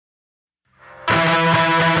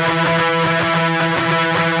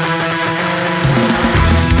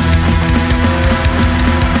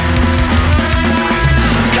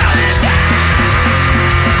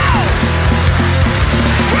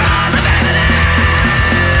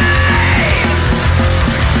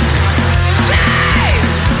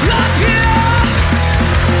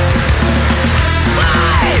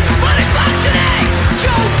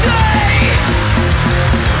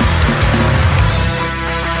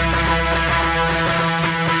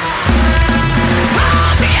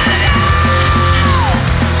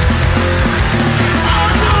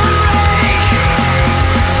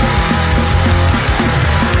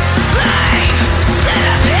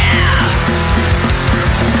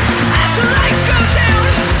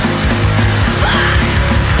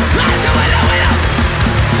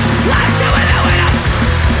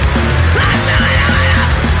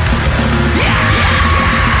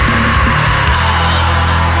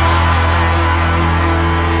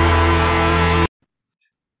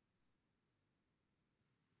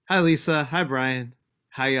Hi Lisa. Hi Brian.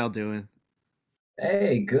 How y'all doing?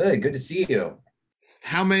 Hey, good. Good to see you.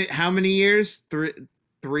 How many years?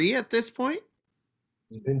 Three at this point?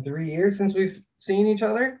 It's been 3 years since we've seen each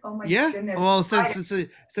other. Oh my Yeah. goodness. Well, I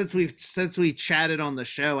since we chatted on the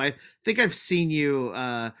show, I think I've seen you.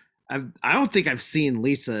 I don't think I've seen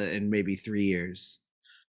Lisa in maybe 3 years.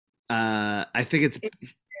 I think it's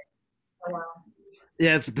it's a while.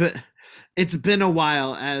 yeah. It's been a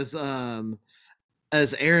while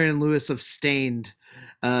as Aaron Lewis of Stained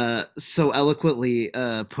so eloquently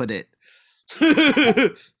put it.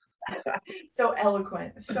 So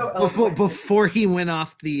eloquent. So before eloquent. before he went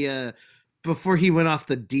off the before he went off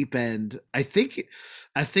the deep end. I think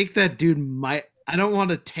that dude might, I don't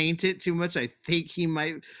want to taint it too much. I think he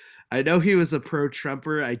might, I know he was a pro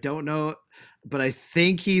Trumper. I don't know, but I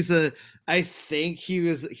think he's an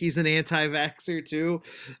anti-vaxxer too.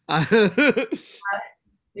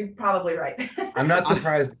 You're probably right. I'm not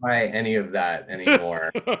surprised by any of that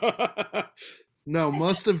anymore. No,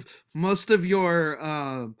 most of your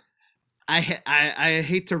I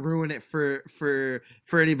hate to ruin it for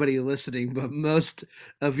anybody listening, but most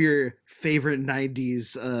of your favorite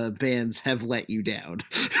 '90s bands have let you down.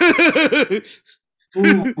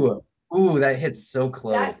 Ooh, ooh, that hits so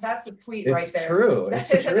close. That's a tweet It's right there. true. It's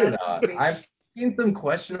true That's a though. tweet. I've seen some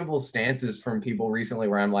questionable stances from people recently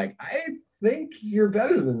where I'm like, I think you're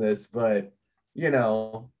better than this, but you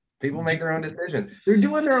know, people make their own decisions. They're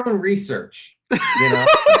doing their own research, you know.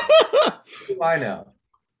 What do I know?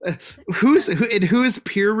 Who is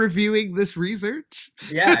peer reviewing this research?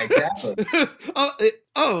 Yeah, exactly.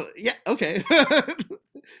 Oh, yeah, okay.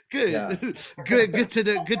 Yeah. Good to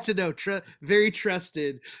know. Good to know. Very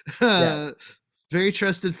trusted. Yeah. Very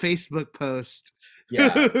trusted Facebook post.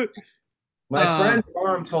 Yeah. My uh, friend's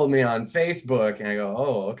mom told me on Facebook, and I go,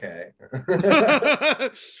 "Oh, okay."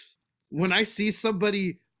 when I see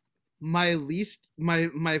somebody, my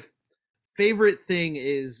favorite thing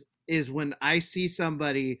is when I see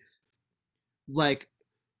somebody like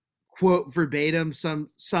quote verbatim some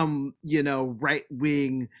right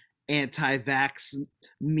wing anti-vax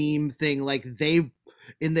meme thing, like they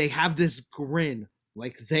have this grin,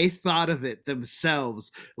 like they thought of it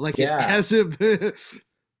themselves, like it Yeah, hasn't been,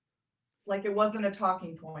 Like it wasn't a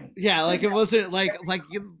talking point. yeah, like it wasn't like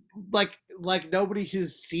nobody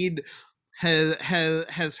has seen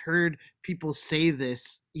has heard people say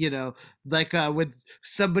this, like when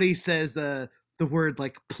somebody says the word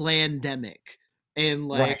like pandemic, and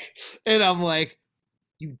right. I'm like,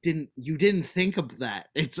 you didn't think of that.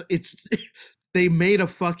 It's they made a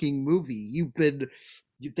fucking movie.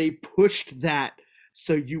 They pushed that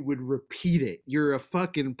so you would repeat it. You're a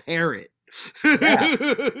fucking parrot. Yeah,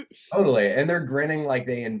 totally. And they're grinning like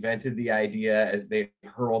they invented the idea as they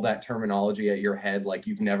hurl that terminology at your head like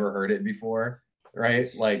you've never heard it before, right?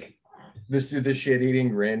 Like the shit eating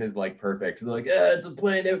grin is like perfect. They're like, "Yeah, it's a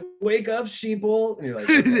planet. Wake up, sheeple!" And you're like,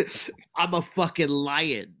 "Okay, I'm a fucking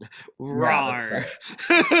lion. yeah, that's Rawr.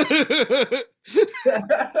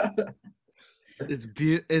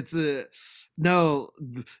 right." It's a no,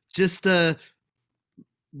 just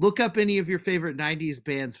look up any of your favorite '90s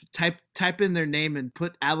bands. Type in their name and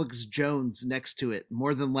put Alex Jones next to it.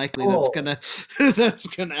 More than likely, that's Oh, gonna that's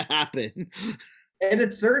gonna happen. and at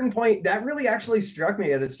a certain point, that really actually struck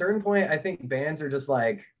me. At a certain point, I think bands are just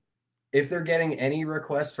like, if they're getting any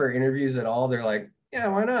requests for interviews at all, they're like, yeah,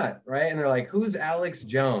 why not? Right. And they're like, who's Alex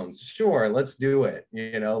Jones? Sure, let's do it.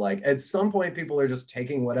 Like at some point, people are just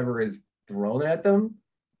taking whatever is thrown at them.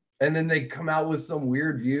 And then they come out with some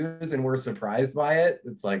weird views and we're surprised by it.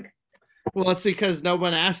 It's like, Well, it's because no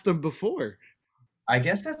one asked them before. I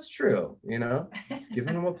guess that's true, giving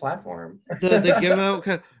them a platform. The give out,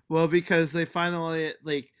 well, because they finally,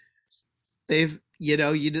 like, they've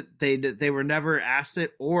they were never asked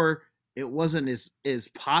it, or it wasn't as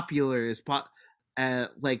popular as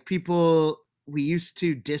like people, we used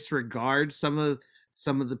to disregard some of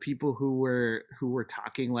the people who were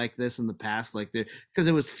talking like this in the past, like the because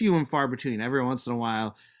it was few and far between. Every once in a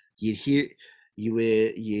while you'd hear you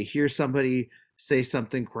hear somebody say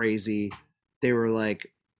something crazy. They were like,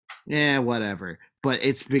 yeah, whatever. But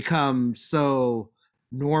it's become so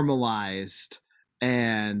normalized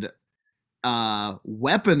and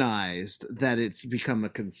weaponized that it's become a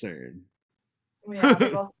concern. Yeah,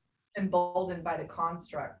 they've also been emboldened by the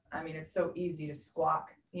construct. I mean, it's so easy to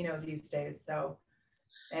squawk, these days. So,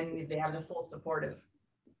 and they have the full support of,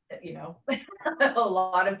 you know, a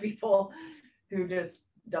lot of people who just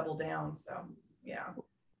double down. So, yeah.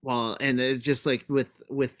 Well, and it's just like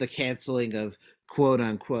with the canceling of quote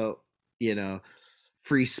unquote, you know,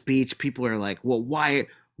 free speech, people are like, well,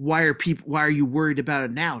 why are you worried about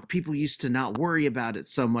it now? People used to not worry about it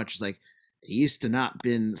so much. It's like it used to not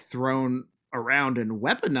been thrown around and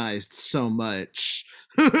weaponized so much.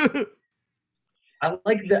 I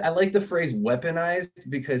like the phrase weaponized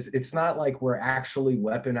because it's not like we're actually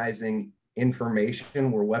weaponizing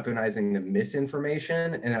information, we're weaponizing the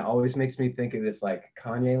misinformation. And it always makes me think of this like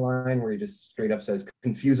Kanye line where he just straight up says,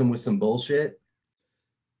 confuse them with some bullshit.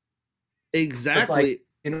 Exactly. It's like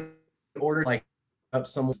in order to like up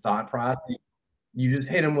someone's thought process, you just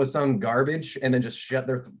hit them with some garbage and then just shut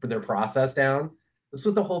their process down. That's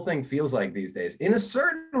what the whole thing feels like these days. In a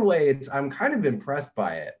certain way, I'm kind of impressed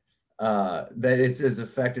by it. That it's as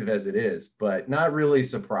effective as it is, but not really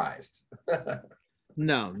surprised.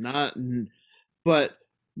 No, not. But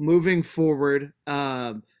moving forward,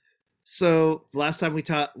 so last time we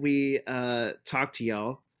talked to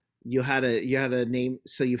y'all, you had a name.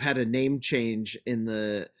 So you've had a name change in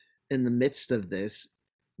the midst of this.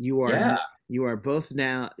 You are Yeah. you are both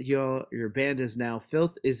now. Your band is now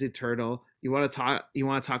Filth is Eternal. You want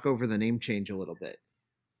to talk over the name change a little bit?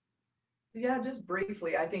 Yeah, just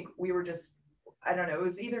briefly. I think we were just, I don't know, it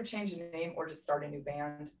was either change the name or just start a new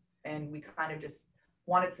band. And we kind of just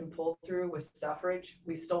wanted some pull through with Suffrage.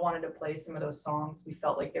 We still wanted to play some of those songs. We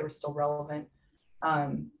felt like they were still relevant.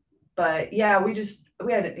 But yeah, we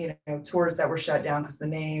had, tours that were shut down because the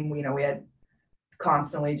name, we had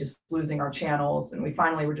constantly just losing our channels. And we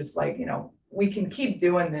finally were just like, we can keep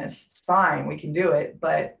doing this. It's fine. We can do it.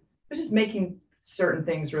 But it was just making certain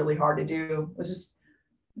things really hard to do. It was just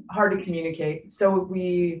hard to communicate. So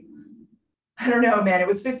I don't know, man, it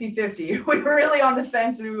was 50-50. We were really on the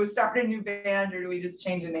fence. Do we start a new band or do we just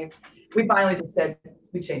change the name? We finally just said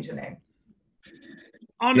we change the name.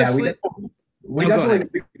 Honestly, yeah, we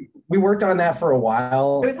definitely we worked on that for a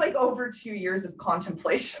while. It was like over 2 years of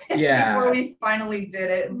contemplation before we finally did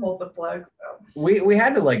it and pulled the plug. So we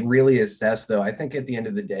had to like really assess though. I think at the end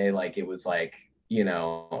of the day, like it was like,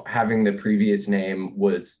 having the previous name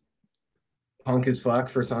was punk as fuck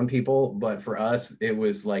for some people, but for us it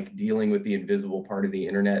was like dealing with the invisible part of the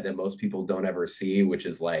internet that most people don't ever see, which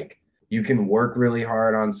is like you can work really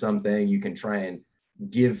hard on something, you can try and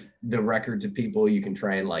give the record to people, you can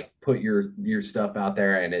try and like put your stuff out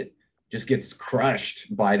there, and it just gets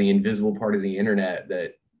crushed by the invisible part of the internet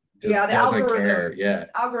that just the doesn't care.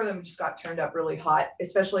 Algorithm just got turned up really hot,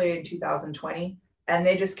 especially in 2020, and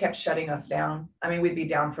they just kept shutting us down. I mean, we'd be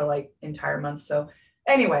down for like entire months. So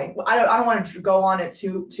anyway, I don't want to go on it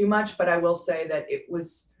too much, but I will say that it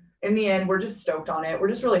was, in the end, we're just stoked on it. We're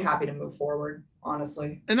just really happy to move forward,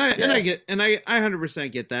 honestly. And I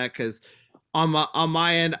 100% get that, because on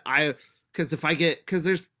my end, because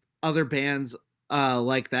there's other bands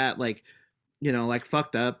like that, like like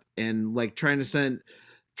Fucked Up, and like trying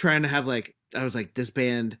to have like, I was like, this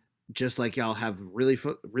band just like y'all have really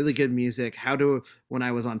good music. When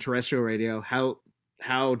I was on terrestrial radio,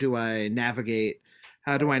 how do I navigate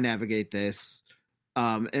this?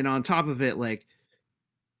 And on top of it, like,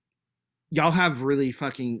 y'all have really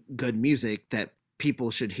fucking good music that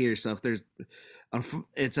people should hear. So if there's,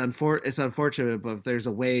 it's unfortunate, but if there's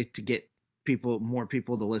a way to get more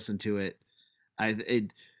people to listen to it,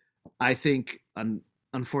 I think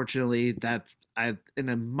unfortunately that's,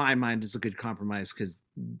 in my mind, is a good compromise, because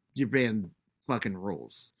your band fucking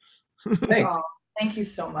rules. Thanks. Oh, thank you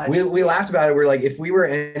so much. We laughed about it. We're like, if we were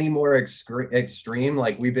any more extreme,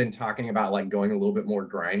 like we've been talking about like going a little bit more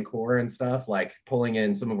grindcore and stuff, like pulling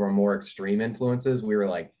in some of our more extreme influences. We were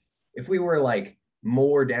like, if we were like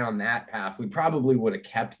more down that path, we probably would have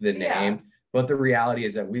kept the name. Yeah. But the reality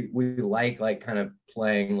is that we like kind of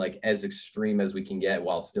playing like as extreme as we can get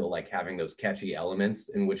while still like having those catchy elements,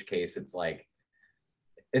 in which case it's like,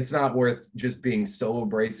 it's not worth just being so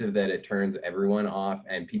abrasive that it turns everyone off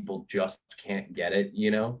and people just can't get it,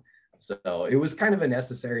 So it was kind of a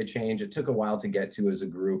necessary change. It took a while to get to as a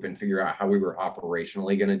group and figure out how we were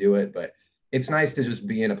operationally going to do it. But it's nice to just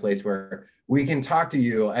be in a place where we can talk to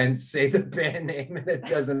you and say the band name and it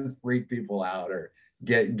doesn't freak people out or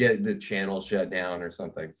get the channel shut down or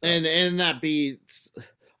something. So. And that beats,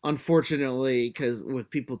 unfortunately, because with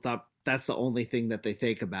people thought that's the only thing that they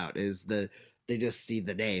think about is they just see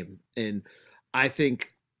the name. And I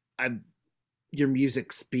think your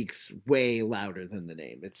music speaks way louder than the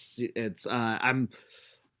name.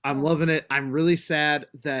 I'm loving it. I'm really sad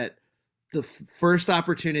that the first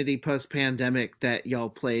opportunity post-pandemic that y'all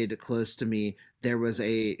played close to me, there was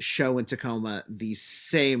a show in Tacoma the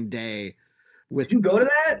same day. Did you go to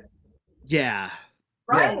that? Yeah.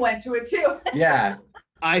 Brian went to it too. Yeah.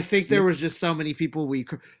 I think there was just so many people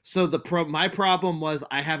my problem was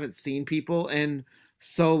I haven't seen people in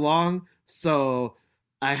so long. So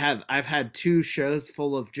I've had two shows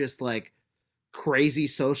full of just like crazy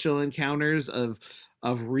social encounters of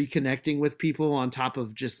reconnecting with people on top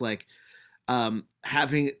of just like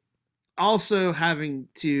having also having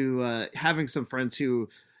to having some friends who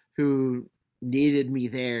needed me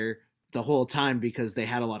there the whole time because they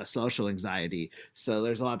had a lot of social anxiety. So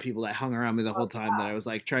there's a lot of people that hung around me the whole time that I was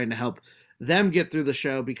like trying to help them get through the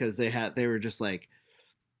show because they were just like,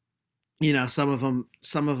 you know, some of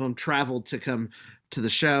them traveled to come to the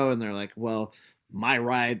show and they're like, well,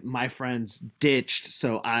 my friends ditched,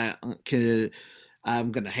 so I'm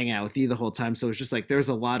gonna hang out with you the whole time. So it's just like there's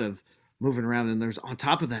a lot of moving around, and there's on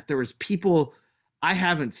top of that there was people I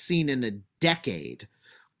haven't seen in a decade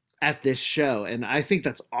at this show, and I think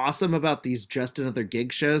that's awesome about these just another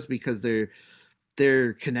gig shows because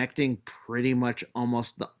they're connecting pretty much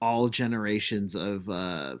almost all generations of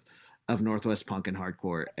Northwest punk and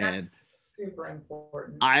hardcore, and super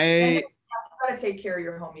important. I you gotta take care of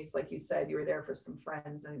your homies, like you said. You were there for some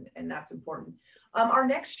friends, and that's important. Our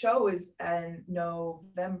next show is in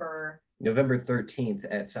November 13th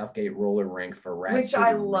at Southgate Roller Rink for Rat which City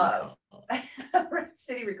I love. Recon. Red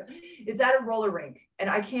City Recon. It's at a roller rink, and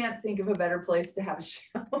I can't think of a better place to have a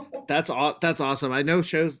show. that's awesome. I know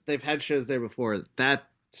shows they've had shows there before. That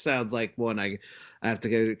sounds like one I have to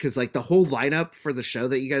go because like the whole lineup for the show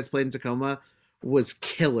that you guys played in Tacoma was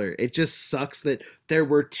killer. It just sucks that there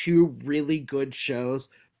were two really good shows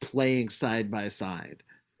playing side by side.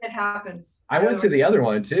 It happens. I went to the other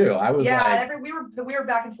one too. I was we were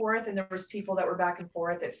back and forth, and there was people that were back and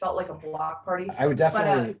forth. It felt like a block party. I would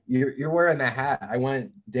definitely. You're wearing the hat. I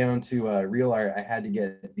went down to Real Art. I had to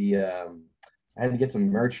get some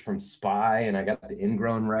merch from Spy, and I got the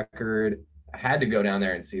Ingrown record. I had to go down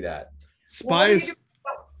there and see that. Spies.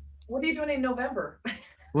 What are you doing in November?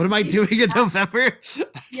 What am I doing in November?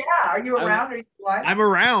 Yeah, are you around? Are you live? I'm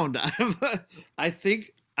around. I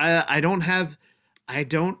think I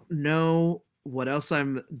don't know what else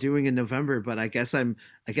I'm doing in November, but I guess I'm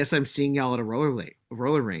seeing y'all at a roller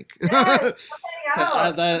rink. Yes,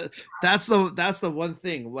 that's the one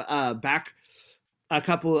thing. Back a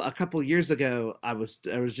couple years ago, I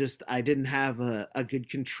didn't have a good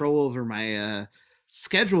control over my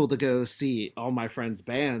schedule to go see all my friends'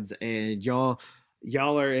 bands, and y'all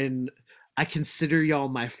are in. I consider y'all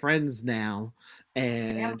my friends now,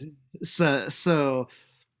 and so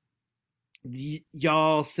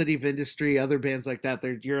y'all, City of Industry, other bands like that,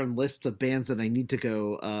 you're on lists of bands that I need to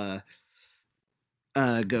go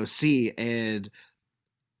see. And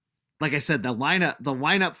like I said, the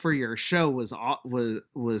lineup for your show was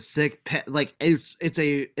sick. Like it's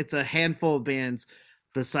a handful of bands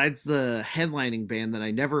besides the headlining band that I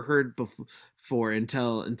never heard before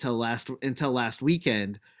until last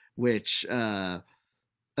weekend, which Escuela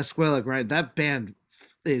Grind. That band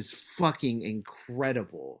is fucking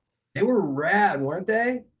incredible. They were rad, weren't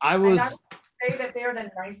they? I was say that they are the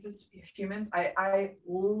nicest humans. I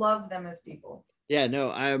love them as people. Yeah,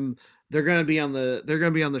 no, they're gonna be on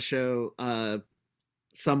the show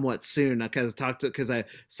somewhat soon because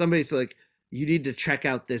somebody's like, you need to check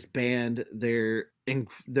out this band. They're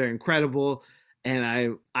incredible,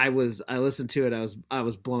 and I listened to it. I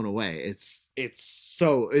was blown away.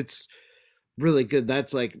 It's really good.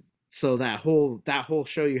 That's like, so that whole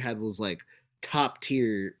show you had was like top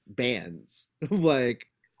tier bands. Like,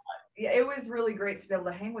 yeah, it was really great to be able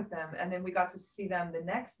to hang with them, and then we got to see them the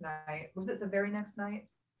next night. Was it the very next night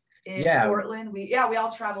in Portland? We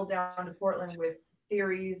all traveled down to Portland with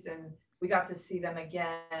Theories, and we got to see them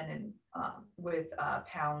again, and with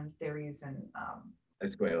Pound, Theories, and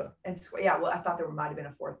Escuela. And yeah, well, I thought there might have been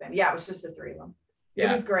a fourth band. Yeah, it was just the three of them.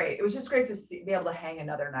 Yeah. It was great. It was just great to be able to hang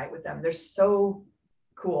another night with them. They're so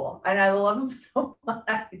cool, and I love them so much.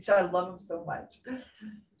 I love them so much.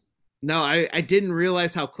 No, I didn't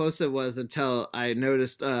realize how close it was until I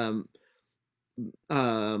noticed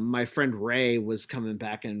my friend Ray was coming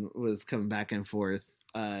back and forth,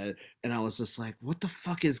 and I was just like, what the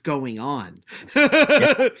fuck is going on? Like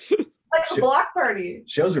a block party.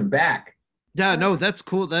 Shows are back. Yeah, no, that's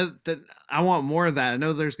cool. That I want more of that. I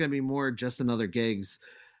know there's gonna be more just another gigs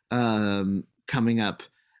coming up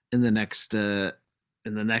in the next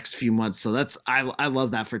few months. So that's I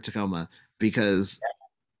love that for Tacoma, because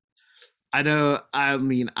I know, I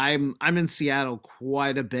mean, I'm in Seattle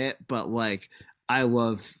quite a bit, but like I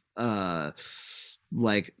love not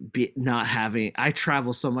having, I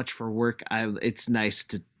travel so much for work. It's nice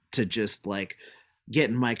to just like get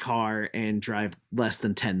in my car and drive less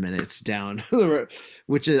than 10 minutes down the road,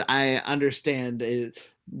 which is, I understand,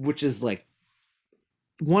 which is like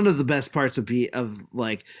one of the best parts of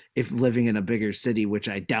if living in a bigger city, which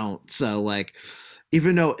I don't. So like,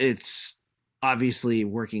 even though it's obviously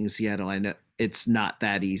working in Seattle, I know it's not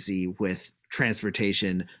that easy with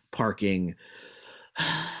transportation, parking,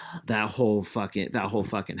 that whole fucking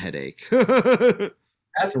headache.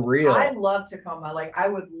 That's real. I love Tacoma. Like I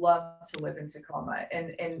would love to live in Tacoma.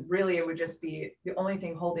 And really it would just be the only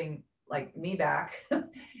thing holding like me back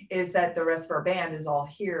is that the rest of our band is all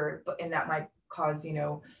here, but and that might cause, you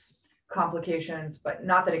know, complications, but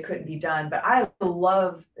not that it couldn't be done. But I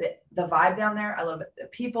love the vibe down there. I love the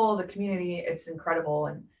people, the community. It's incredible.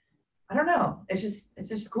 And I don't know. It's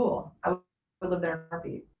just cool. I would live there in a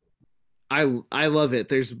heartbeat. I love it.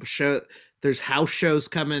 There's house shows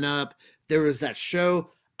coming up. There was that show.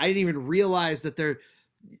 I didn't even realize that there.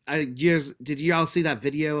 Did you all see that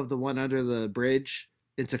video of the one under the bridge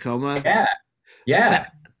in Tacoma? Yeah. Yeah.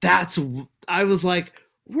 That's. I was like,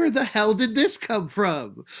 where the hell did this come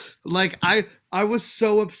from? Like I was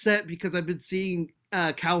so upset because I've been seeing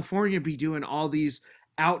California be doing all these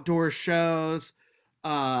outdoor shows,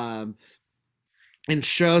 and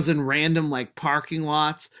shows in random like parking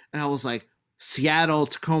lots, and I was like, Seattle,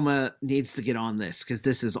 Tacoma needs to get on this because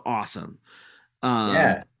this is awesome.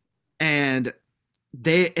 Yeah. And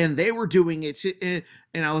they were doing it too,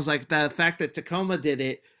 and I was like, the fact that Tacoma did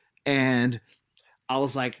it, and I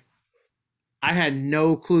was like, I had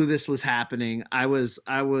no clue this was happening. I was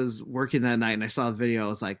working that night and I saw a video. I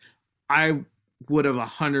was like, I would have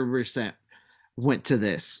 100% went to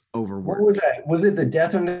this over work. What was that? Was it the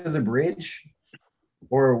Death Under the Bridge,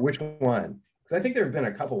 or which one? Because I think there have been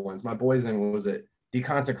a couple ones. My boys in, what was it?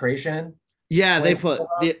 Deconsecration. Yeah, they put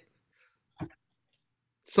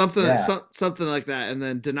something something like that, and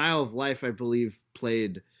then Denial of Life, I believe,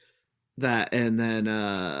 played that, and then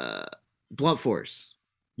Blunt Force.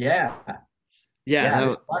 Yeah.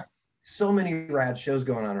 Yeah, so many rad shows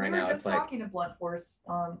going on right now. We were It's just like, talking to Blunt Force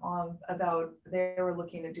about they were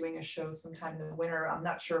looking at doing a show sometime in the winter. I'm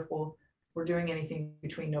not sure if we're doing anything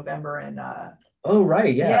between November and oh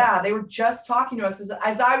right, yeah. they were just talking to us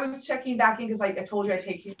as I was checking back in because I told you I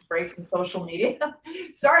take huge breaks from social media.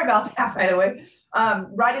 Sorry about that, by the way.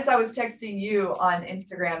 Right as I was texting you on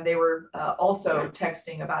Instagram, they were also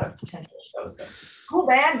texting about a potential show. So cool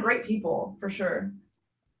band, great people for sure.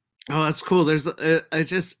 Oh, that's cool.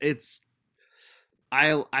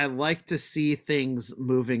 I like to see things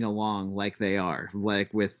moving along like they are,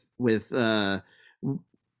 like with y'all,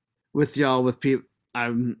 with people.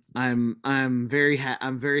 I'm very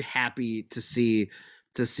happy to see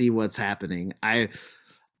what's happening. I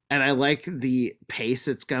like the pace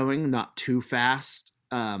it's going, not too fast,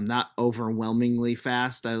 not overwhelmingly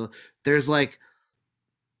fast. There's like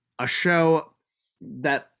a show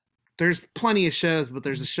that there's plenty of shows, but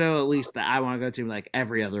there's a show at least that I want to go to like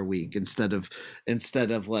every other week instead of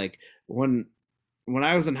like when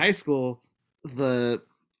I was in high school, the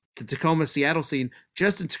Tacoma Seattle scene,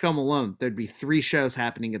 just in Tacoma alone, there'd be 3 shows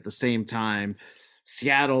happening at the same time.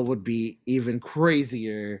 Seattle would be even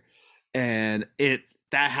crazier, and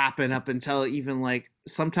that happened up until even like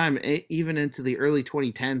sometime even into the early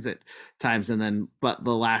 2010s at times, and then but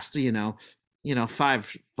the last 5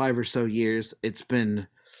 or so years it's been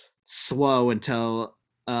slow until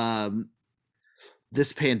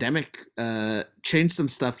this pandemic changed some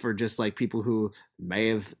stuff for just like people who may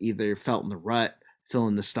have either felt in the rut,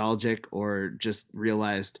 feeling nostalgic, or just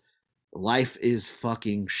realized life is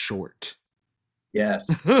fucking short. Yes.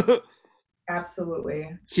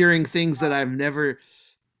 Absolutely. Hearing things that I've never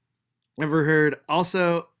heard.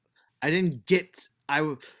 Also, I didn't get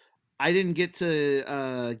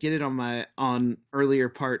to get it on earlier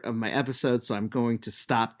part of my episode, so I'm going to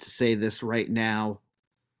stop to say this right now.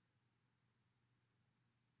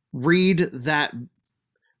 Read that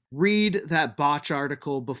Botch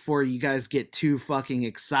article before you guys get too fucking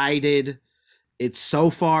excited. So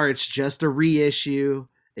far it's just a reissue.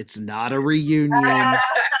 It's not a reunion. Right.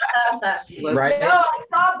 No, I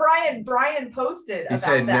saw Brian posted He about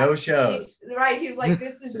said that. no shows. He's like,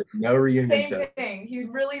 this is No reunion same show. thing. He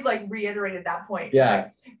really like reiterated that point.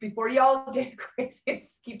 Yeah. Like, before y'all get crazy,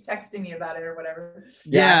 keep texting me about it or whatever.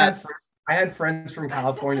 Yeah. I had friends from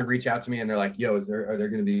California reach out to me and they're like, "Yo, are there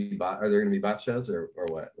going to be bot shows or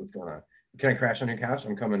what? What's going on? Can I crash on your couch?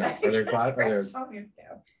 I'm coming up. Are there bot?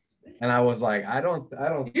 And I was like, I don't.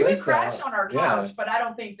 You can think crash so. on our Yeah. couch, but I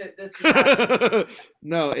don't think that this is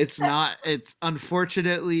No, it's not. It's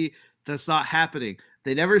unfortunately that's not happening.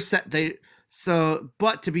 They never said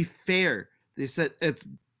but to be fair, they said it's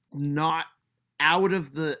not out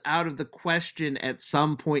of the question at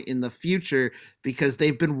some point in the future, because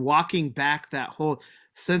they've been walking back that whole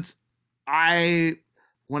since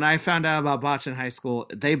when I found out about Botch in high school,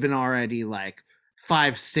 they've been already like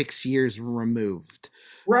 5-6 years removed,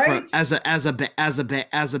 Right. as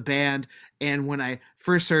a band, and when I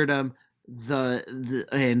first heard them, the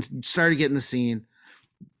and started getting the scene,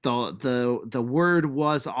 the word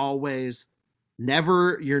was always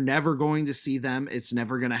never, you're never going to see them, it's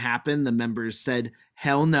never going to happen. The members said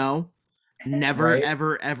hell no, never, Right.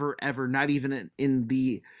 ever, not even in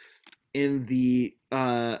the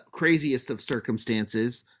craziest of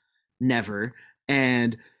circumstances, never.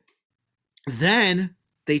 And then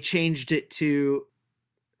they changed it to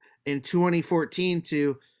in 2014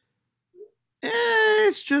 to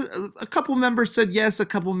it's just a couple members said yes, a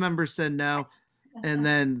couple members said no, and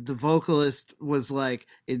then the vocalist was like,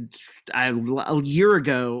 a year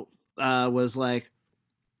ago was like,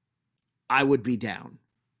 I would be down.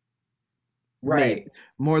 Right. Maybe.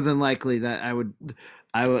 More than likely that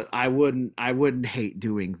I wouldn't hate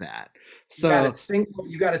doing that. So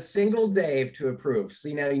You got a single Dave to approve.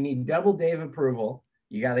 See, now you need double Dave approval.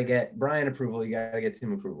 You got to get Brian approval. You got to get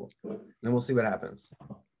Tim approval. Then we'll see what happens.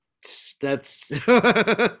 that's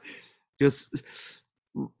just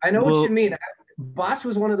I know what you mean. Botch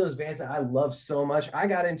was one of those bands that I love so much. I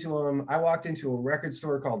got into them. I walked into a record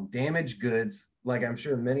store called Damaged Goods, like I'm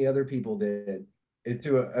sure many other people did.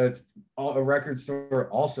 Into a record store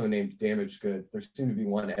also named Damaged Goods. There seemed to be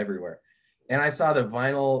one everywhere. And I saw the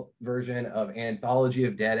vinyl version of Anthology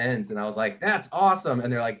of Dead Ends, and I was like, that's awesome.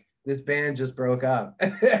 And they're like, this band just broke up.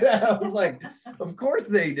 And I was like, of course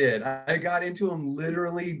they did. I got into them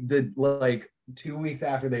literally like 2 weeks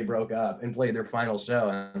after they broke up and played their final show.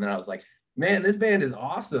 And then I was like, man, this band is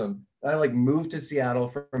awesome. I like moved to Seattle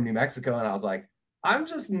from New Mexico, and I was like, I'm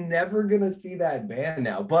just never gonna see that band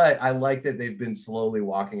now. But I like that they've been slowly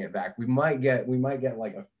walking it back. We might get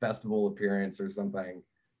like a festival appearance or something,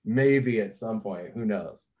 maybe at some point. Who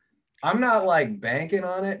knows? I'm not like banking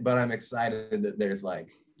on it, but I'm excited that there's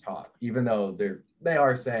like talk, even though they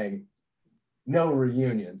are saying no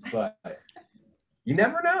reunions, but you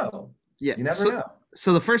never know. Yeah, you never know.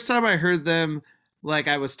 So the first time I heard them, like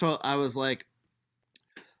I was like,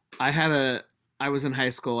 I was in high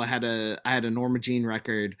school. I had a Norma Jean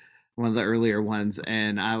record, one of the earlier ones,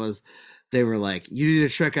 and they were like, you need to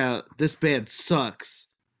check out this band sucks.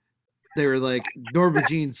 They were like, Norma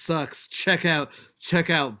Jean sucks. Check out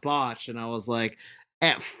Botch. And I was like,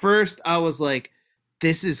 at first I was like,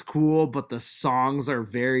 this is cool, but the songs are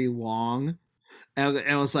very long. And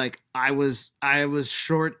I was like, I was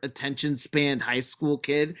short attention span high school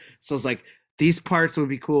kid, so I was like, these parts would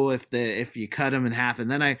be cool if you cut them in half.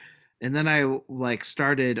 And then I like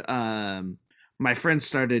started my friends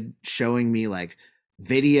started showing me like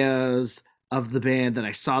videos of the band, and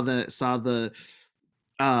I saw the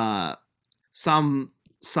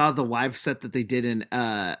live set that they did in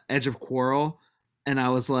Edge of Quarrel, and I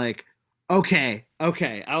was like, okay.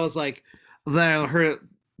 I was like,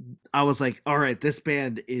 all right, this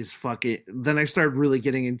band is fucking. Then I started really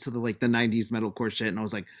getting into the 90s metalcore shit, and I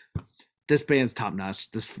was like, this band's top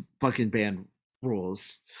notch. This fucking band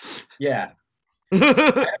rules. Yeah.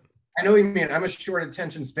 I know what you mean. I'm a short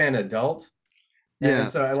attention span adult. Yeah.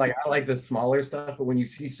 And so I like the smaller stuff, but when you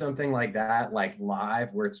see something like that, like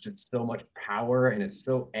live, where it's just so much power and it's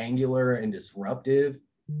so angular and disruptive,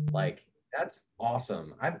 like that's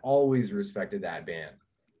awesome. I've always respected that band.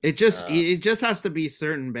 It just has to be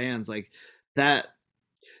certain bands like that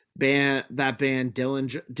Dillinger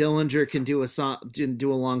can do a song,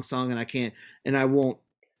 do a long song, and I can't, and I won't,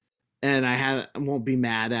 and I won't be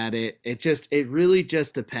mad at it. It really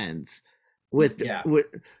just depends with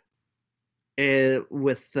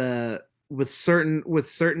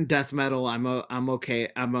certain death metal. I'm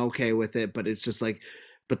okay with it, but it's just like,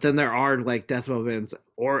 but then there are like death metal bands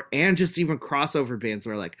and just even crossover bands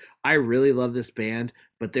where like, I really love this band,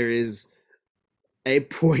 but there is a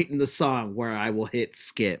point in the song where I will hit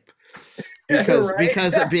skip because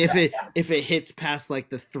if it hits past like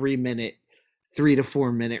the 3 to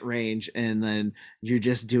 4 minute range, and then you're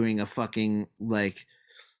just doing a fucking like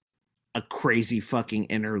a crazy fucking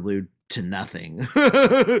interlude to nothing.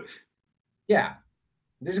 Yeah,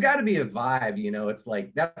 there's got to be a vibe, it's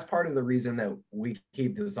like that's part of the reason that we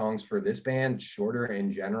keep the songs for this band shorter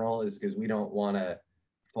in general, is because we don't want to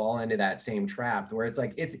fall into that same trap where it's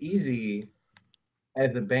like, it's easy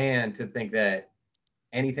as a band to think that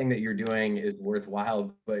anything that you're doing is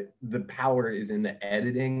worthwhile, but the power is in the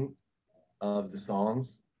editing of the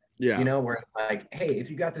songs. Yeah. Where it's like, hey, if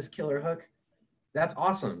you got this killer hook, that's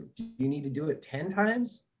awesome. Do you need to do it 10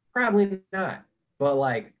 times? Probably not. But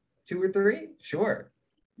like 2 or 3, sure.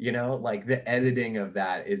 Like the editing of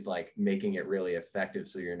that is like making it really effective,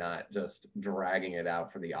 so you're not just dragging it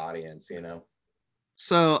out for the audience,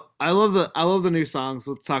 So I love the new songs.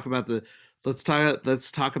 Let's talk about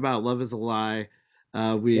Love Is a Lie.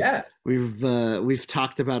 We've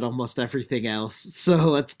talked about almost everything else, so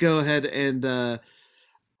let's go ahead and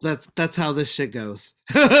that's how this shit goes.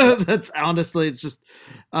 That's honestly, it's just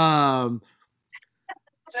I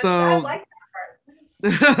so like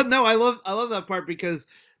that part. no, I love that part because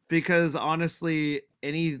honestly,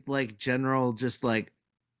 any like general just like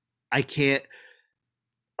I can't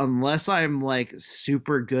unless I'm like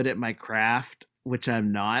super good at my craft, which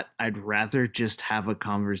I'm not. I'd rather just have a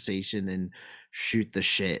conversation and shoot the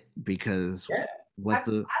shit because Yeah. what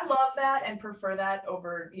the I love that and prefer that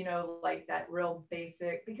over, like that real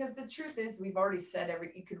basic, because the truth is we've already said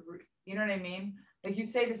you know what I mean? Like you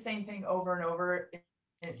say the same thing over and over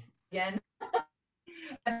again.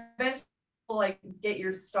 Eventually like get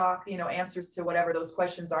your stock, answers to whatever those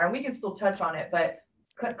questions are. And we can still touch on it, but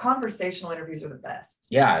conversational interviews are the best.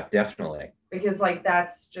 Yeah, definitely. Because like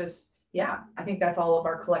that's just, yeah, I think that's all of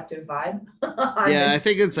our collective vibe. yeah, I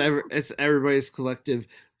think it's everybody's collective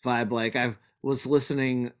vibe. Like I was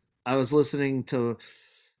listening to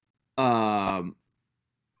um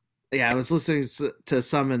yeah, I was listening to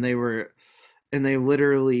some and they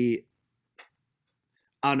literally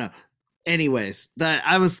I don't know. Anyways, that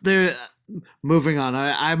I was there. Moving on.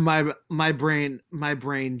 I my brain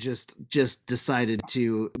just decided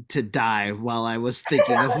to die while I was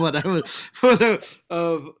thinking of what I was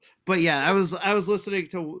of. But yeah, I was listening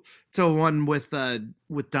to one with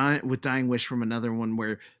Dying Wish from another one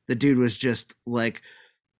where the dude was just like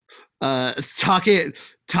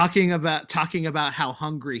talking about how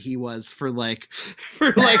hungry he was for like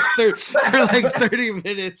for like 30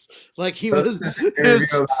 minutes like he was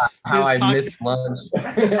how I talking, missed lunch.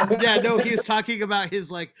 yeah, no, he was talking about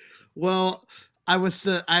his like, well,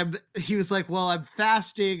 he was like, well, I'm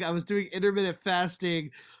fasting, I was doing intermittent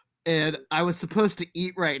fasting and I was supposed to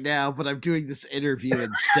eat right now, but I'm doing this interview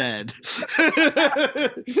instead.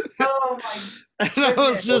 Oh my and I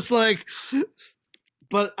was just like,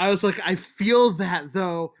 but I was like, I feel that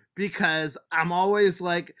though, because I'm always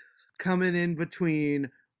like coming in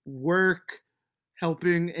between work,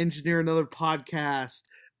 helping engineer another podcast,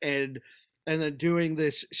 and then doing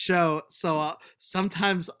this show. So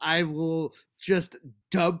sometimes I will just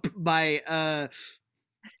dump my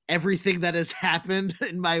everything that has happened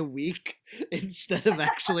in my week instead of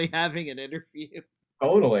actually having an interview.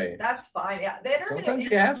 Totally. That's fine. Yeah. Sometimes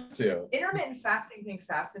you have to. Intermittent fasting thing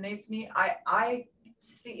fascinates me. I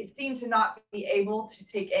seem to not be able to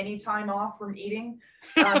take any time off from eating.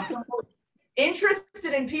 So I'm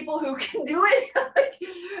interested in people who can do it.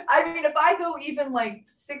 I mean, if I go even like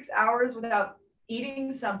 6 hours without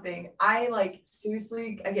eating something, I like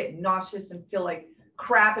seriously, I get nauseous and feel like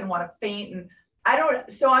crap and want to faint. And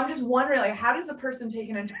so I'm just wondering, like, how does a person take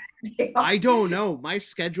an entire day off? I don't know. My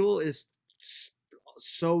schedule is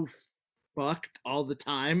so fucked all the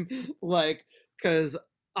time. Like, because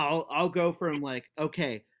I'll go from like,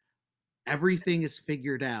 okay, everything is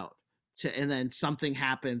figured out and then something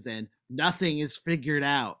happens and nothing is figured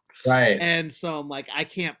out. Right. And so I'm like, I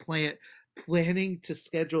can't planning to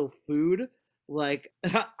schedule food. Like,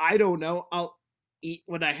 I don't know. I'll eat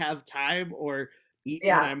when I have time or eat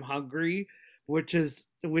when I'm hungry, which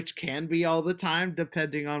can be all the time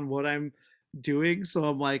depending on what I'm doing. So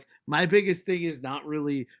I'm like, my biggest thing is not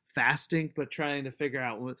really fasting, but trying to figure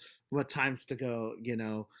out what times to go,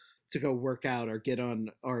 to go work out or get on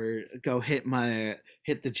or go hit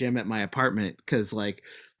the gym at my apartment. Cause like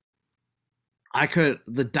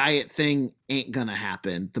the diet thing ain't gonna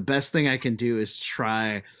happen. The best thing I can do is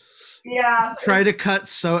try to cut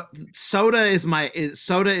soda is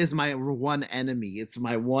my one enemy. It's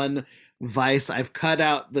my one vice. I've cut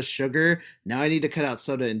out the sugar. Now I need to cut out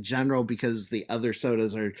soda in general because the other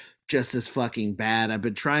sodas are just as fucking bad. I've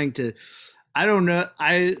been trying to I don't know.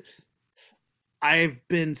 I've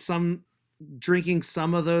been drinking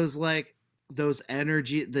some of those like those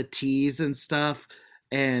the teas and stuff,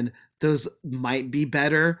 and those might be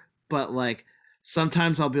better, but like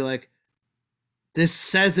sometimes I'll be like, this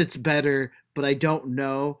says it's better, but I don't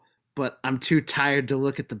know. But I'm too tired to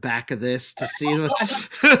look at the back of this to see what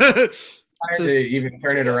to even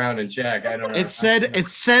turn it around and check. I don't know. It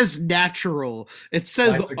says natural. It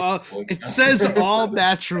says all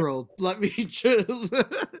natural. Let me just Can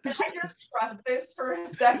I just trust this for a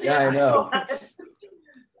second? Yeah, I know.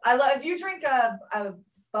 I love. Do you drink a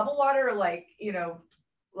bubble water or like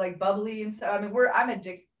like bubbly and stuff? I mean, I'm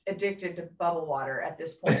addicted to bubble water at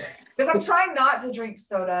this point because I'm trying not to drink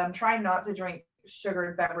soda. I'm trying not to drink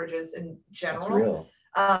sugared beverages in general. That's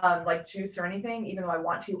real. Like juice or anything, even though I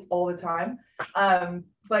want to all the time.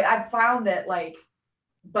 But I've found that like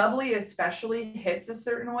bubbly especially hits a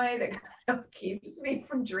certain way that kind of keeps me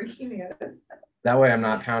from drinking it. That way I'm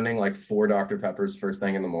not pounding like 4 Dr. Peppers first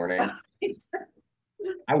thing in the morning.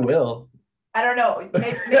 I will. I don't know.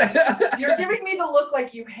 You're giving me the look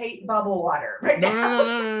like you hate bubble water right No, now.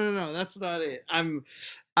 no. That's not it.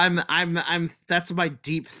 That's my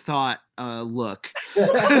deep thought look.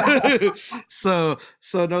 So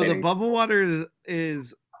no, the bubble water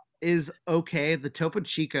is okay. The Topo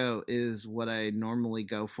Chico is what I normally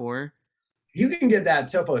go for. You can get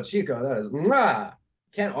that Topo Chico. That is mwah.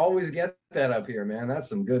 Can't always get that up here, man. That's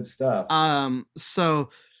some good stuff. So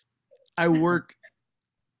I work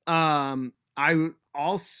I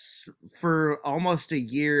also for almost a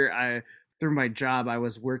year through my job I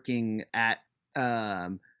was working at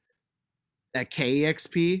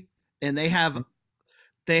KEXP, and they have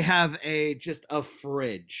just a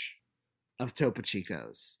fridge of Topo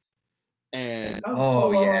Chicos, and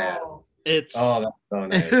oh yeah, it's that's so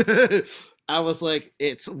nice. I was like,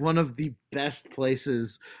 it's one of the best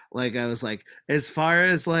places. Like I was like, as far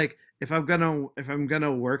as like if I'm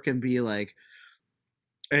gonna work and be like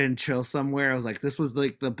and chill somewhere, I was like, this was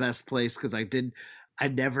like the best place because I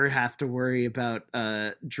never have to worry about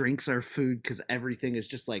drinks or food because everything is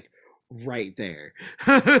just like right there.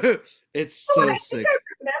 It's so sick. I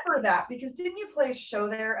remember that because didn't you play a show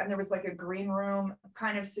there and there was like a green room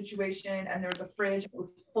kind of situation and there was a fridge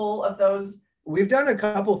full of those? We've done a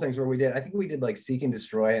couple things where I think we did like Seek and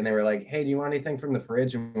Destroy, and they were like, hey, do you want anything from the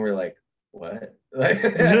fridge? And we're like, what? Like,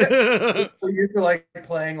 we're used to like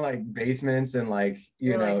playing like basements and like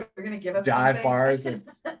you know like, you're gonna give us dive something? bars and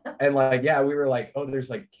like yeah, we were like, oh,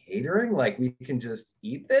 there's like catering, like we can just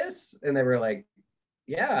eat this, and they were like,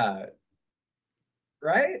 yeah,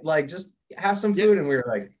 right, like just have some food, and we were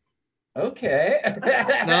like, okay.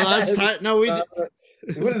 No, that's no, we.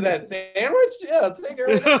 What is that, sandwich? Yeah, I'll take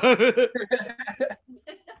it.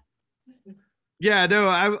 Right. Yeah,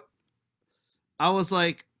 no, I was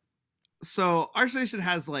like, so our station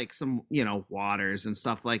has like some, waters and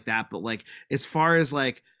stuff like that, but like as far as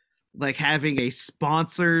like having a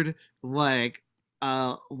sponsored like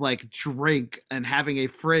drink and having a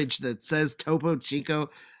fridge that says Topo Chico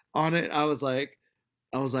on it, I was like,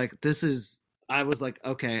 this is. I was like,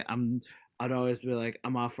 okay, I'd always be like,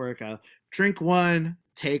 I'm off work. I'll drink one,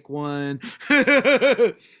 take one.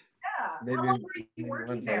 Yeah. Maybe how long were you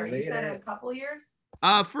working there? You said a couple years?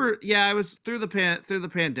 I was through the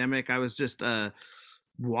pandemic. I was just I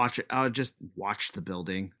would just watch the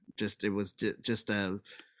building. It was just I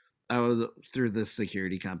was through the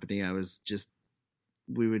security company.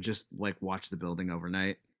 We would just like watch the building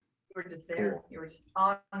overnight. You were just there. You were just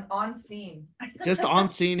on scene. Just on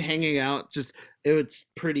scene, hanging out. It was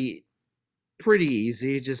pretty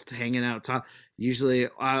easy, just hanging out. Usually,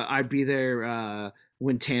 I'd be there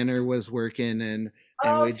when Tanner was working, and we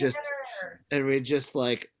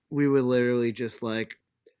would literally just like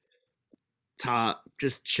talk,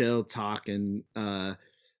 just chill, talk, and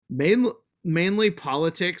mainly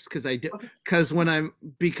politics because I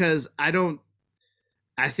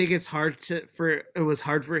think it was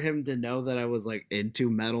hard for him to know that I was like into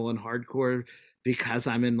metal and hardcore because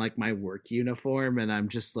I'm in like my work uniform, and I'm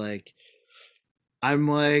just like I'm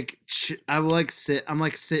like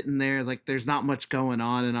sitting there like there's not much going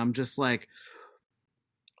on, and I'm just like,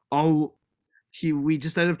 we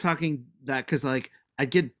just ended up talking that because like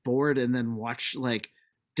I'd get bored and then watch like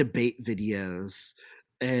debate videos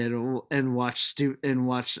and watch shit and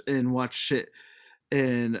watch shit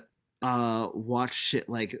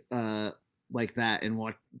like that and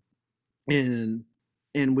watch and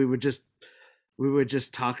we would just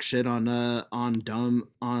talk shit on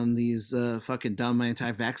these fucking dumb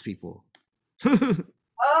anti-vax people.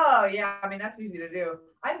 Oh yeah, I mean that's easy to do.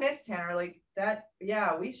 I miss Tanner like that.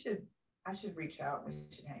 Yeah, I should reach out. We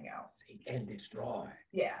should hang out. Seek and Destroy.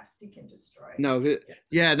 Yeah, Seek and Destroy. No,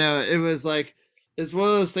 yeah, no, it was like it's one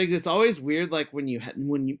of those things. It's always weird, like when you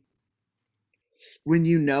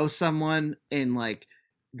know someone and like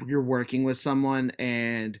you're working with someone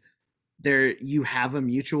and you have a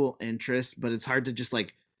mutual interest, but it's hard to just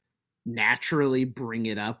like naturally bring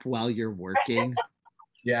it up while you're working.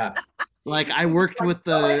 Yeah. Like I worked with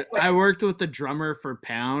the drummer for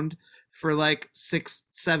Pound for like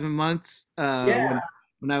 6-7 months. When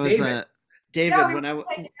I was David, yeah, when I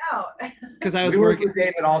because I was working with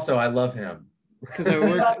David also. I love him. Because I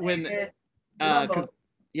worked when I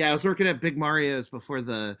was working at Big Mario's before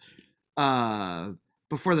the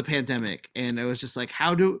pandemic, and it was just like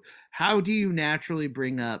how do you naturally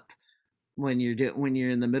bring up when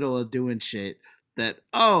you're in the middle of doing shit that,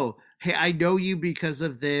 oh, hey, I know you because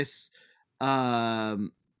of this, we're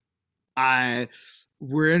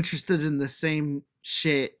interested in the same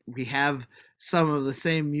shit, we have some of the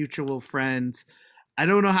same mutual friends. I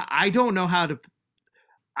don't know how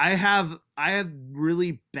I am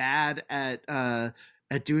really bad at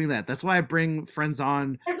doing that. That's why I bring friends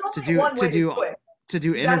on There's to only one way do it. to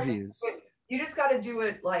do You gotta interviews. You just got to do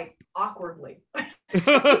it like awkwardly.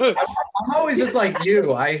 I'm always just like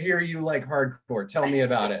you. I hear you like hardcore. Tell me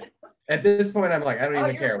about it. At this point, I'm like, I don't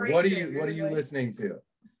even care. What are you listening to?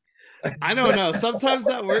 I don't know. Sometimes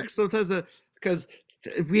that works. Sometimes because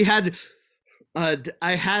we had I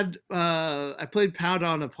played Pound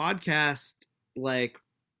on a podcast like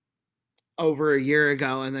over a year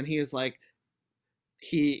ago, and then he was like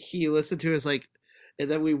he listened to us like,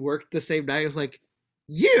 and then we worked the same night. It was like,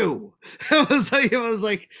 you. I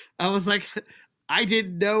was like I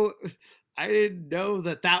didn't know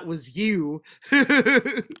that was you.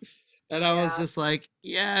 And I was just like,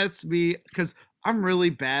 yeah, it's me, because I'm really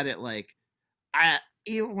bad at like, I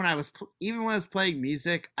even when I was playing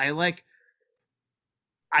music, I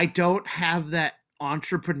don't have that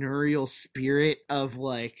entrepreneurial spirit of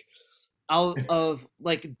like, of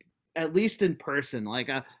like, at least in person, like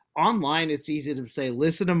online it's easy to say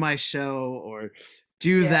listen to my show or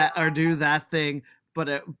do that thing,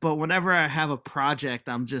 but whenever I have a project,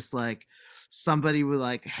 I'm just like, somebody would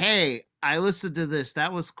like, hey, I listened to this,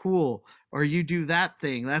 that was cool, or you do that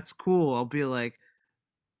thing, that's cool, I'll be like,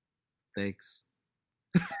 thanks.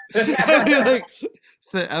 I'll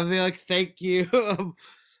be like, thank you.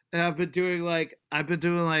 And I've been doing like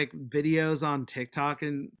videos on TikTok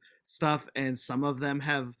and stuff, and some of them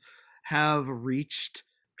have reached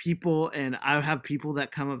people, and I have people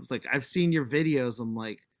that come up like, I've seen your videos, I'm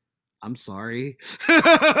like, I'm sorry.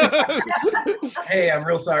 Hey, I'm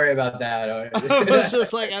real sorry about that. I was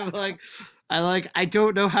just like, I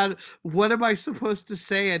don't know what am I supposed to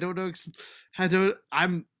say? I don't know.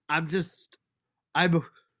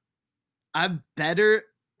 I'm better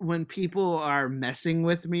when people are messing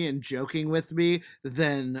with me and joking with me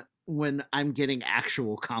than when I'm getting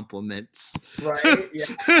actual compliments. Right? Yeah.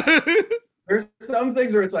 There's some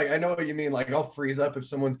things where it's like, I know what you mean. Like, I'll freeze up if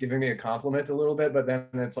someone's giving me a compliment a little bit, but then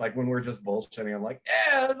it's like when we're just bullshitting, I'm like,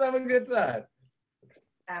 yeah, let's have a good time.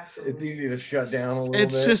 Absolutely. It's easy to shut down a little bit.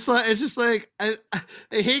 It's just like I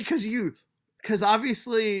hate because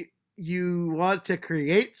obviously you want to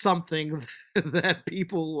create something that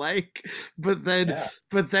people like, but then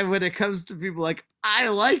when it comes to people like, I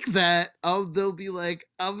like that, I'll be like,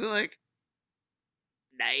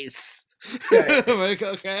 nice. Okay. Like,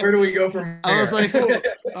 okay. Where do we go from here? I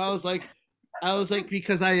was like,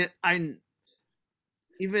 because I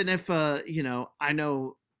even if you know, I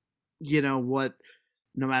know, you know what,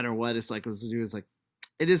 no matter what, it's like, was to do is like,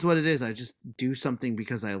 it is what it is. I just do something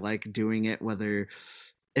because I like doing it, whether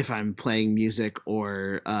if I'm playing music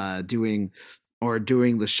or doing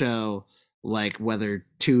the show, like whether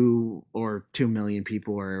 2 million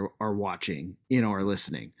people are watching, you know, or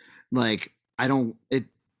listening. Like, I don't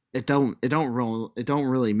it don't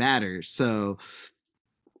really matter. So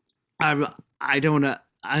I don't know.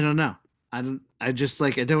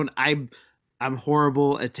 I'm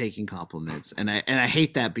horrible at taking compliments, and I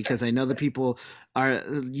hate that, because I know the people are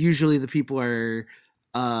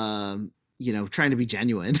you know, trying to be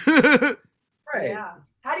genuine. Right. Yeah.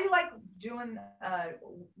 How do you like doing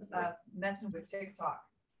messing with TikTok?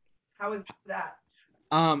 How is that?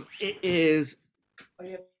 It is. Oh,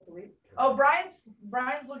 you have to leave? Oh,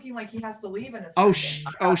 Brian's looking like he has to leave in a second.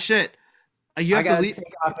 Oh shit! You have to leave.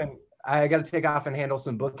 I got to take off and handle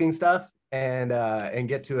some booking stuff and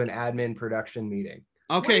get to an admin production meeting.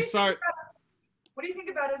 Okay, sorry. What do you think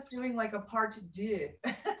about us doing like a part two?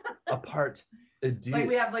 A part two. Like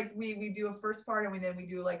we have like we do a first part and then we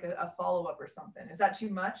do like a follow up or something. Is that too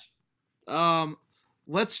much?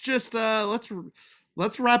 Let's just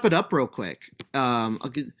let's wrap it up real quick.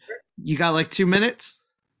 You got like 2 minutes?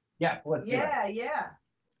 Yeah. Yeah.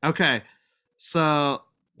 Okay, so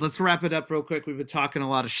let's wrap it up real quick. We've been talking a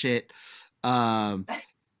lot of shit.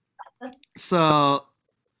 So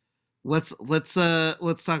let's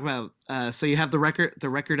talk about. So you have the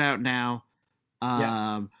record out now.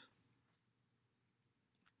 Yes.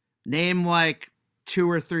 Name like 2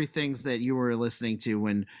 or 3 things that you were listening to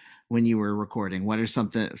when you were recording. What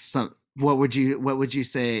would you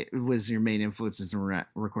say was your main influences in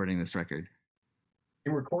recording this record?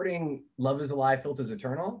 In recording Love Is a Lie, Filth Is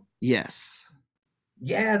Eternal? Yes.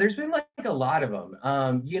 Yeah, there's been like a lot of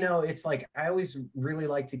them. You know, it's like I always really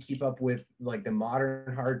like to keep up with like the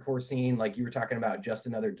modern hardcore scene. Like you were talking about Just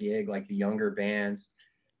Another Gig, like the younger bands.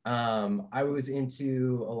 I was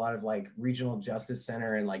into a lot of like Regional Justice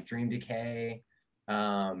Center and like Dream Decay.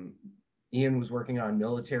 Ian was working on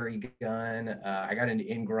Military Gun. I got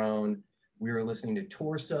into Ingrown. We were listening to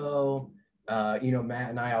Torso. You know, Matt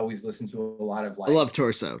and I always listen to a lot of like. I love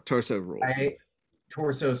Torso. Torso rules.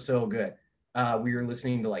 Torso's so good. We were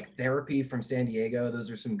listening to like Therapy from San Diego. Those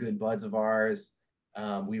are some good buds of ours.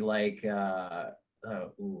 We like I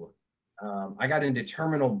got into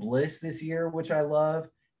Terminal Bliss this year, which I love.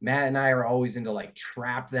 Matt and I are always into like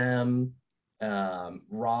Trap Them.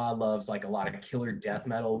 Raw loves like a lot of killer death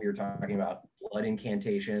metal. We were talking about Blood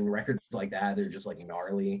Incantation, records like that. They're just like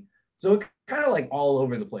gnarly. So kind of like all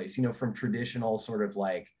over the place, you know, from traditional sort of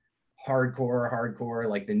like hardcore,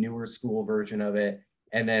 like the newer school version of it.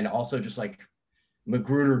 And then also just like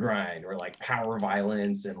Magruder grind or like power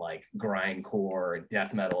violence and like grindcore and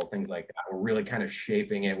death metal, things like that. We're really kind of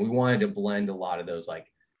shaping it. We wanted to blend a lot of those like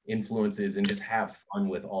influences and just have fun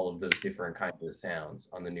with all of those different kinds of sounds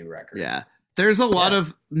on the new record. Yeah. There's a lot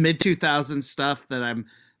of mid 2000s stuff that I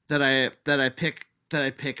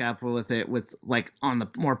pick up with it, with like on the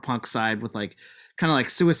more punk side, with like kind of like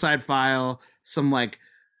Suicide File, some like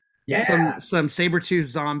some Sabretooth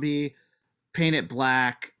Zombie, Paint It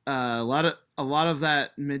Black, a lot of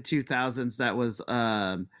that mid 2000s that was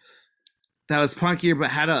punkier, but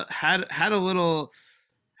had a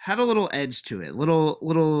little edge to it,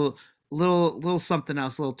 little something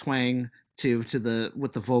else, little twang to the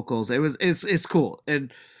with the vocals. It's cool,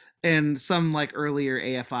 and some like earlier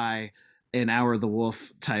AFI and Hour of the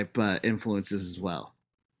Wolf type influences as well.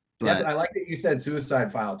 But I like that you said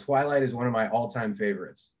Suicide File. Twilight is one of my all-time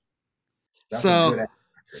favorites. That's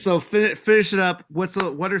so finish it up. What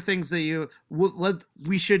are things that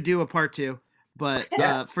we should do a part 2, but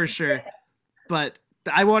for sure. But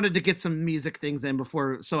I wanted to get some music things in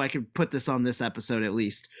before, so I could put this on this episode at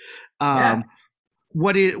least.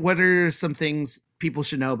 What are some things people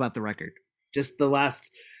should know about the record? Just the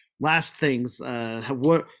last things.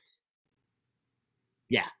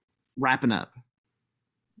 Wrapping up.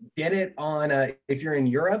 Get it on, if you're in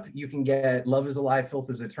Europe, you can get Love Is Alive, Filth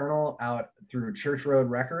Is Eternal out through Church Road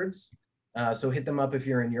Records. So hit them up if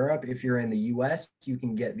you're in Europe. If you're in the US, you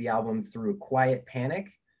can get the album through Quiet Panic.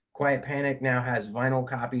 Quiet Panic now has vinyl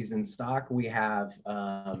copies in stock. We have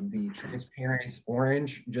the transparent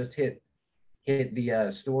orange just hit the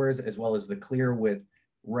stores, as well as the clear with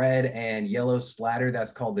red and yellow splatter.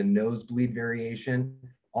 That's called the Nosebleed variation.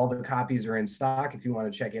 All the copies are in stock. If you want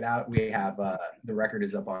to check it out, we have the record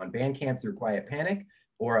is up on Bandcamp through Quiet Panic,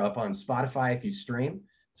 or up on Spotify if you stream.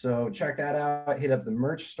 So check that out. Hit up the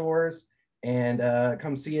merch stores and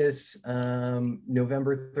come see us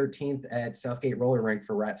November 13th at Southgate Roller Rink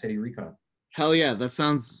for Rat City Recon. Hell yeah, that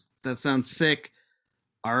sounds sick.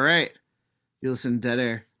 All right, you listen to Dead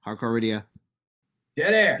Air Hardcore Radio.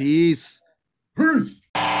 Dead Air. Peace. Peace.